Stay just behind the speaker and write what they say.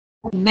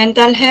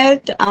Mental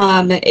health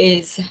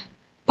is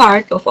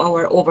part of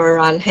our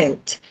overall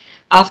health.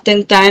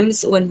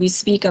 Oftentimes, when we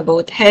speak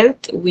about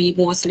health, we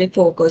mostly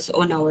focus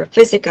on our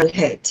physical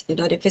health,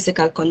 the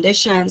physical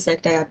conditions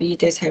like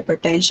diabetes,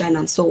 hypertension,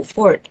 and so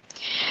forth.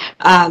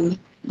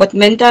 But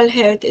mental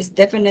health is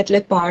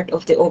definitely part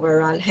of the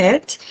overall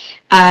health.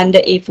 And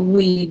if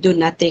we do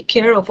not take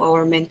care of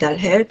our mental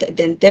health,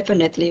 then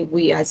definitely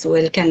we as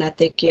well cannot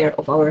take care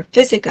of our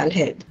physical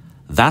health.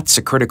 That's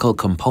a critical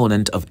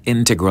component of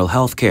integral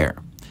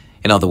healthcare.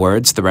 In other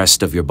words, the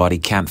rest of your body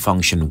can't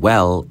function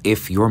well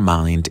if your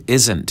mind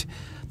isn't.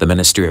 The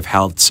Ministry of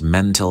Health's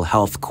Mental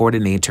Health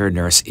Coordinator,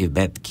 Nurse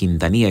Yvette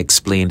Quintanilla,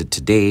 explained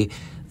today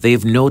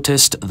they've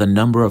noticed the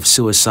number of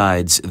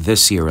suicides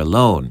this year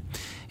alone.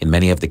 In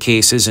many of the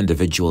cases,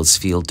 individuals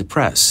feel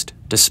depressed,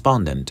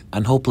 despondent,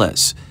 and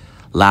hopeless.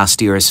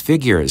 Last year's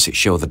figures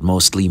show that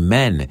mostly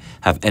men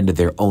have ended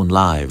their own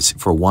lives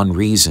for one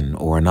reason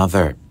or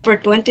another. For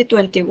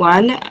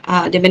 2021,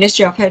 the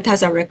Ministry of Health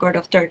has a record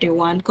of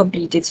 31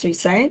 completed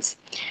suicides.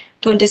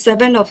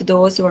 27 of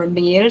those were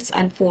males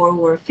and 4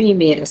 were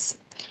females.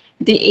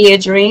 The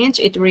age range,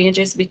 it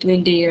ranges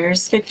between the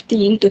years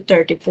 15 to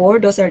 34.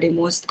 Those are the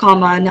most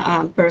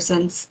common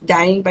persons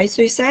dying by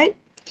suicide.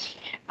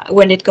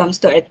 When it comes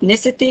to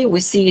ethnicity,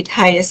 we see it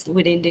highest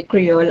within the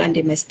Creole and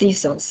the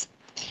Mestizos.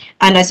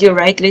 And as you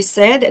rightly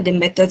said, the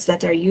methods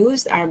that are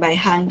used are by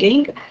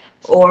hanging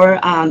or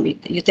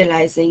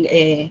utilizing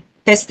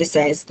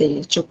pesticides,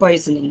 the true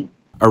poisoning.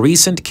 A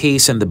recent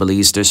case in the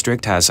Belize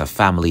district has a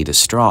family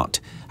distraught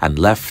and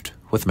left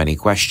with many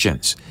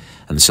questions.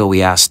 And so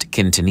we asked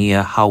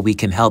Quintanilla how we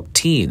can help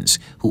teens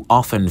who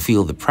often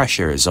feel the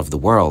pressures of the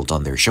world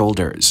on their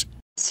shoulders.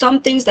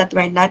 Some things that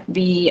might not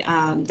be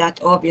that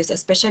obvious,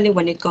 especially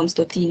when it comes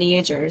to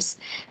teenagers,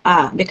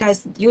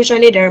 because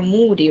usually they're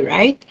moody,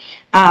 right?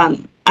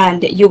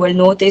 And you will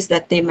notice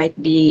that they might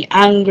be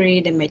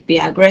angry, they might be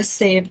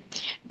aggressive,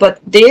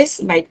 but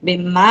this might be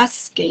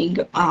masking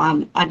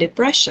a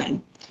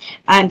depression.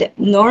 And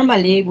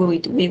normally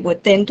we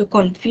would tend to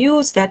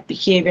confuse that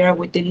behavior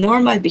with the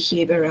normal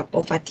behavior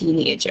of a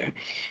teenager.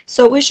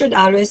 So we should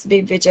always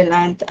be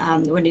vigilant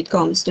when it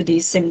comes to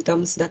these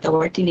symptoms that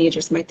our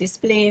teenagers might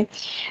display.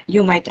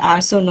 You might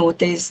also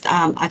notice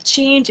a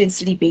change in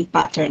sleeping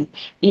pattern.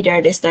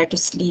 Either they start to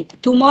sleep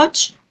too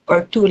much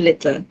or too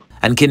little.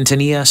 And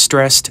Quintanilla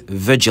stressed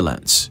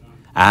vigilance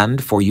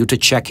and for you to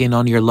check in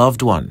on your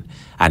loved one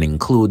and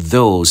include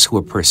those who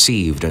are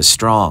perceived as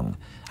strong.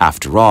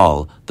 After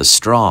all, the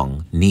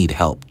strong need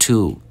help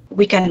too.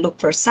 We can look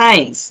for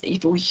signs.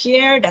 If we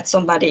hear that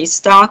somebody is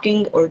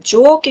talking or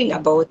joking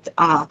about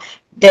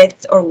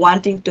death or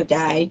wanting to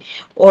die,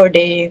 or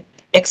they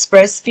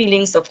express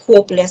feelings of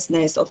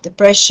hopelessness, of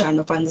depression,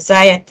 of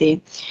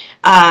anxiety,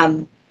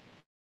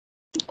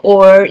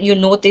 or you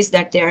notice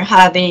that they're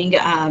having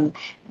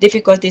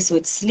difficulties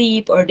with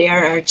sleep, or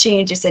there are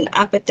changes in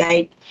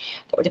appetite,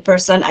 or the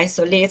person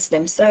isolates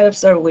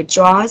themselves or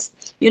withdraws,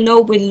 we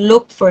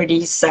look for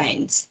these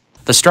signs.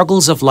 The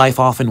struggles of life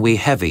often weigh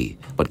heavy,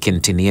 but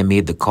Quintanilla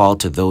made the call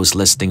to those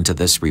listening to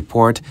this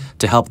report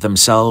to help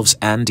themselves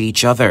and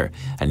each other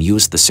and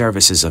use the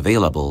services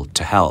available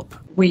to help.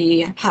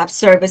 We have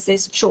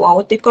services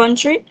throughout the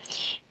country.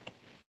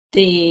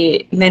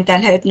 The mental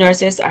health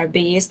nurses are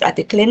based at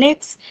the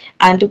clinics,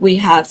 and we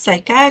have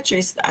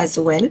psychiatrists as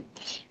well.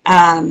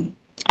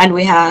 And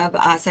we have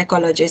a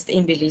psychologist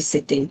in Belize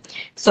City.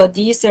 So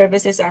these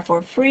services are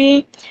for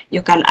free.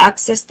 You can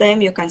access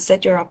them, you can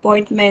set your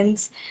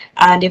appointments,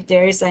 and if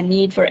there is a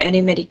need for any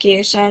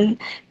medication,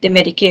 the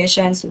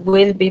medications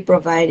will be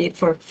provided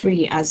for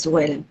free as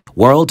well.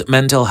 World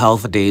Mental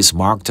Health Days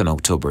marked on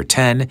October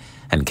 10,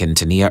 and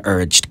Quintanilla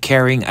urged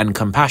caring and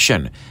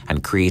compassion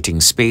and creating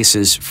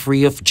spaces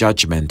free of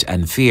judgment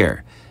and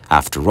fear.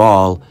 After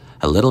all,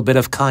 a little bit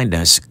of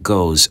kindness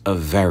goes a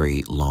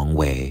very long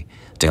way.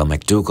 Dale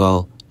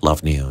McDougall,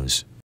 Love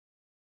News.